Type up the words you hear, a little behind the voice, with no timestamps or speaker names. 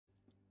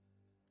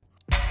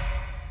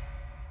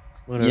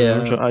Whatever.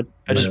 Yeah.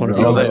 I just want to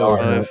No, be they are.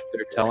 alive.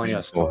 They're telling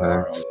us Small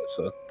tomorrow. hacks.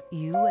 So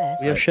U.S.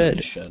 We have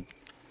shed. Shed.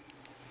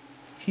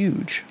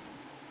 Huge.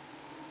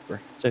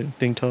 Same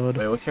thing, Todd.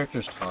 Wait, what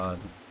character's Todd?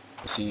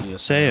 Is he a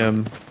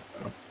Sam.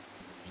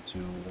 2,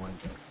 1.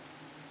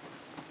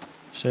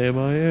 Sam,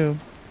 I am.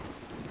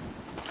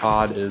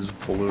 Todd is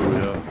blue.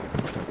 Yeah.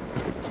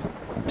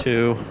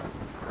 2.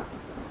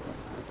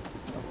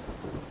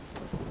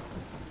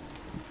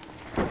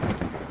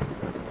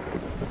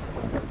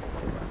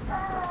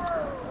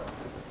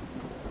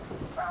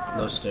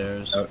 No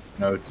stairs.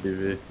 No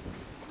TV.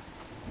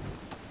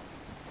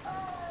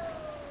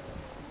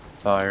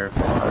 Tire.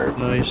 Fire.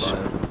 Nice.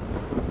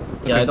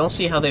 Yeah, I don't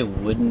see how they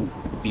wouldn't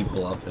be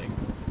bluffing.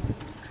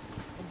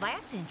 Well,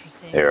 that's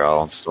interesting. They're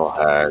all still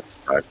hacked.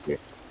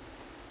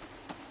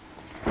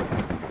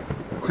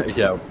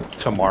 Yeah.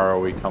 Tomorrow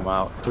we come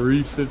out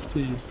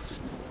 3:15.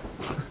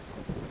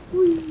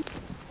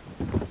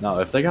 No,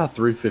 if they got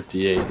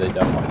 3:58, they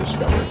definitely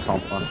discovered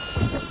something.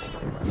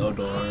 No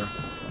door.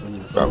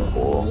 Got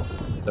cool.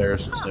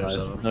 There's Stairs.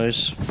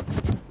 Nice.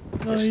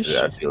 Nice.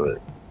 Yeah, I feel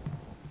it.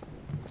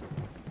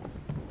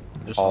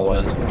 There's Hallway.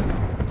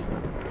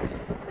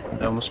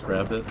 I almost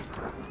grabbed it.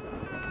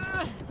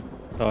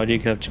 Todd, you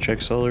have to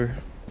check cellar.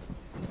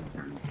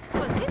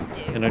 What's this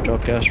do? Can I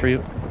drop gas for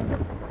you?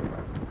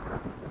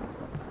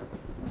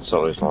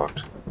 Cellar's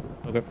locked.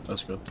 Okay.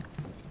 That's good.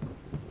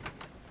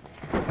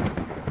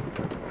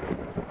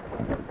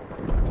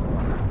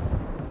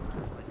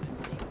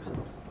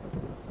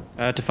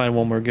 I had to find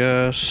one more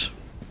gas.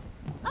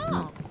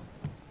 Oh,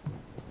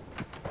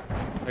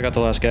 I got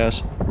the last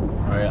gas.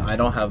 Alright, I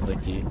don't have the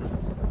key.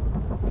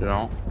 You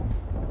know,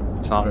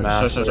 it's not Sorry,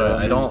 massive. sorry,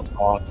 I don't-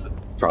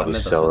 Probably I'm at the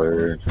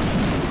cellar.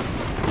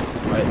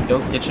 Alright, go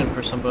kitchen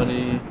for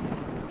somebody.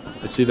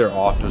 It's either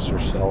office or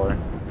cellar.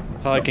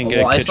 Todd can Oh, get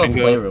well, I still have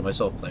kitchen go. playroom. I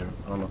still have playroom.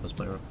 I don't know if it's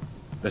playroom.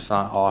 It's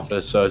not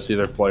office, so it's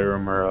either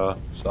playroom or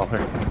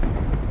cellar.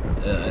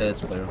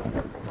 It's playroom.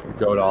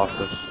 Go to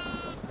office.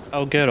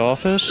 I'll get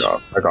office. I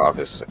got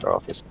office. I got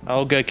office.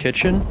 I'll get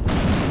kitchen.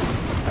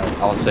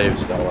 I'll save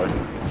cellar.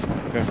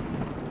 Okay.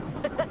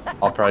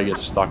 I'll probably get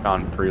stuck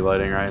on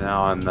pre-lighting right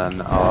now, and then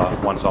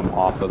once I'm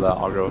off of that,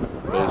 I'll go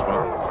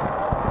basement.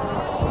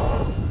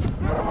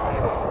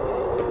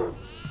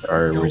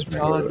 Alright, where's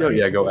Todd, my go,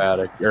 yeah, go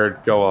attic or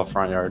go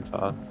front yard,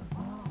 Todd.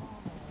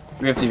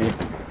 We have TV.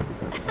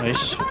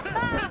 Nice.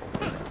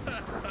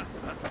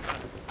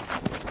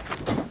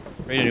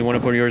 Raiden, you want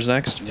to put yours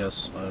next?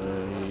 Yes.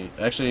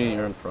 Actually,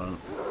 you're in front.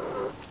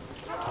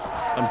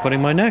 I'm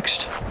putting my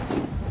next.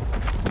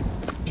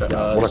 What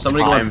a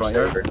Somebody go in time front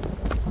saver. yard.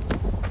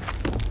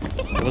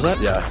 What was that?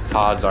 Yeah,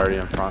 Todd's already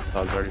in front.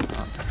 Todd's already in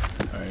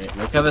front. Alright,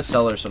 look at the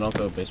cellar, so don't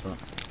go basement.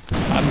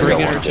 I'm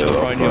bringing her to the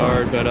front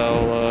yard, but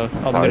I'm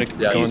gonna Yeah,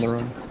 go in he's- the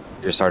room.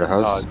 Your side of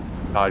house?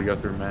 Todd, go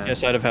through man. Yeah,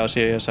 side of house.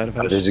 Yeah, side of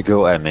house. There's a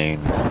go at main.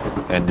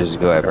 And there's a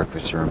go at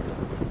breakfast room.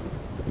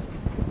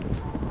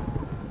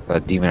 A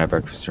demon at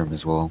breakfast room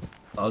as well.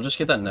 I'll just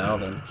get that now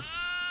then.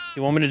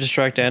 You want me to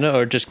distract Anna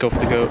or just go for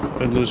the goat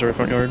and lose her in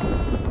front yard?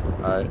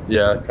 Alright,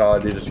 yeah,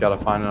 Todd, you just gotta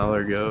find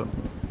another goat.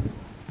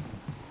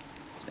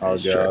 Oh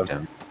Distract god.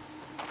 him.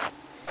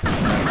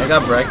 I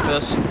got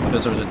breakfast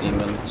because there was a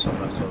demon, so I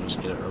might as well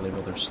just get it early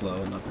while they're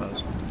slow and not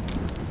fast.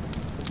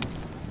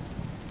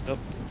 Yep.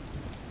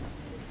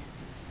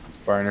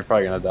 Brian, you're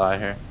probably gonna die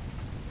here.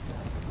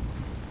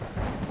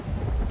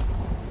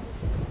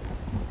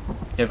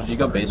 Yeah, did you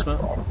go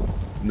basement?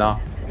 No,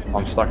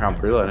 I'm stuck on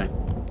pre-lighting.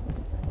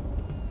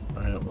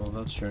 Alright, well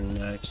that's your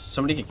next.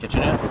 Somebody get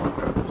kitchen yet?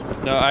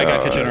 No, I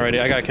got kitchen already.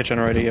 I got kitchen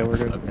already. Yeah, we're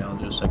good. Okay, I'll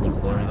do second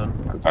floor then.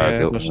 Alright, Yeah,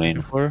 built go main.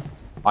 second floor.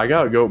 I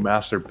gotta go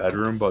master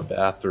bedroom, but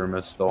bathroom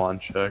is still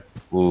unchecked.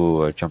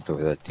 Ooh, I jumped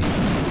over that demon.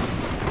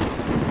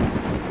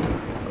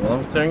 Well,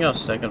 I'm clearing out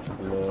second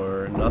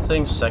floor.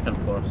 Nothing second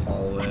floor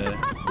hallway.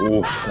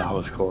 Oof, that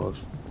was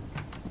close.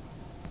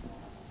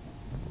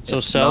 So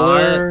It's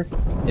cellar.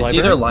 It's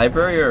either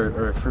library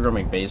or free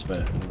roaming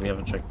basement. We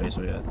haven't checked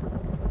basement yet.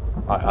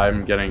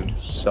 I'm getting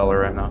cellar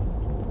right now.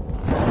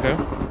 Okay.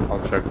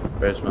 I'll check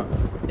basement.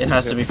 It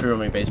has to be free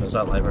roaming basement. It's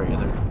not library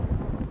either.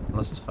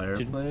 Unless it's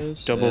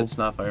fireplace. double- It's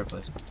not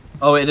fireplace.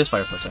 Oh, it is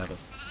fireplace. I have it.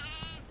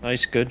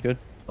 Nice. Good. Good.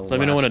 The Let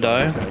me know when to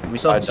last die. one I tried. We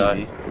still have I die. TV.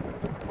 You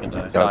can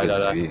die. Die, good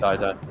die, TV. die,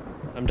 die.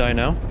 I'm dying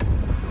now.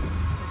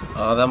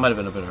 That might have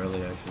been a bit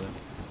early actually.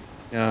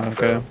 Yeah.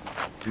 Okay.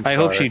 I'm I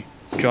hope sorry.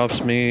 she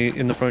drops me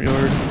in the front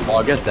yard. Well,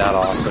 I'll get that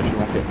off so she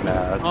won't get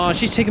mad. Oh,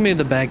 she's taking me to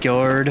the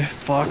backyard.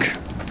 Fuck.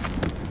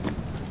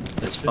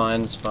 It's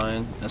fine. It's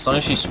fine. As long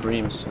as she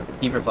screams.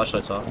 Keep your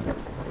flashlights off.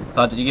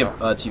 Todd, did you get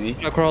TV?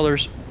 Shot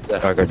crawlers. I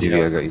got TV,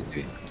 Yeah. I got you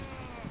TV.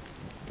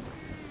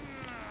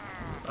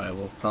 Alright,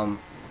 we'll come.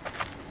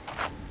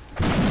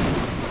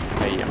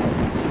 Hey,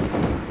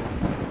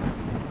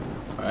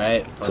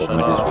 Alright, So flashlight I'm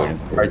just off. waiting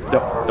for Alright,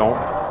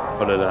 don't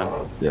put it in.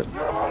 Yep.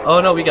 Oh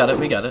no, we got it.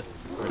 We got it.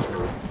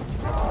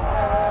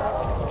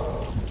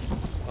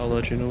 I'll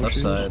let you know. What Left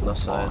she side. Left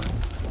side.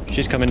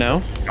 She's coming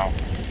now. No.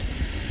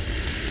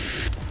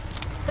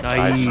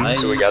 Nice.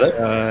 Nice. Do we get it?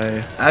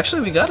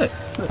 Actually, we got it.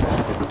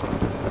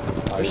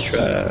 First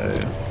try.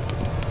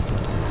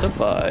 It's a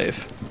 5.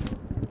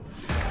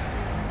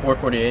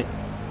 448.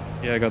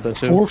 Yeah, I got that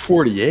too.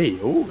 448.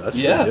 Oh, that's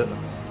Yeah. good.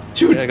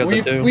 Dude, Yeah, I got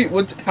that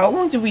too. how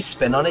long did we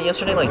spend on it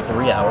yesterday? Like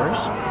 3 hours?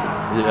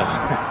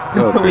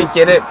 Yeah. We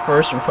get it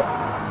first.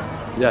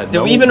 Yeah.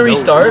 Did we even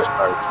restart?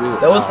 either.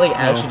 That was like No.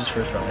 actually just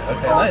first try.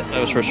 Okay, nice.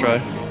 That was first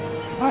try.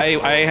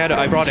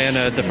 I brought Anna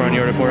at the front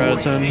yard at 4 out of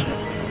 10. Yeah,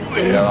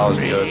 that was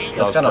good. That That's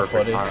was kinda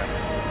perfect funny. timing.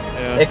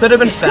 Yeah. It could have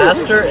been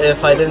faster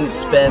if I didn't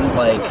spend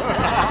like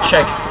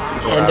check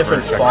 10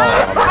 different spots.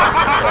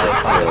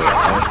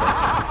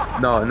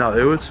 No,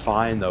 it was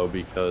fine though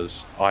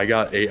because I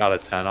got 8 out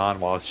of 10 on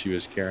while she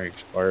was carrying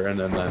Spartan,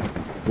 and then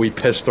we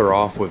pissed her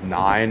off with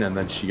 9, and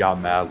then she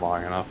got mad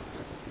long enough.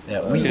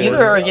 Yeah, we Okay.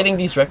 either are getting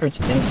these records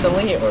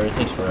instantly or it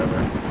takes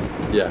forever.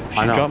 Yeah,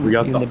 I know. got We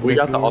got me the in the we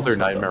got the briefings. other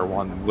nightmare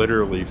one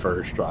literally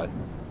first try.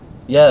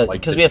 Yeah,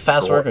 Like because the we have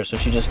fast door. workers, so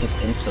she just gets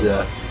instant.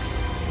 Yeah,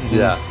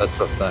 yeah, that's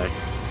the thing.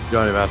 You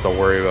don't even have to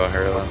worry about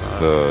her.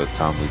 The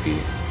time we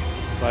beat.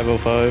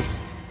 505.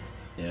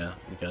 Yeah,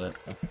 we got it.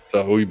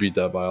 So we beat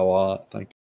that by a lot. Thank you.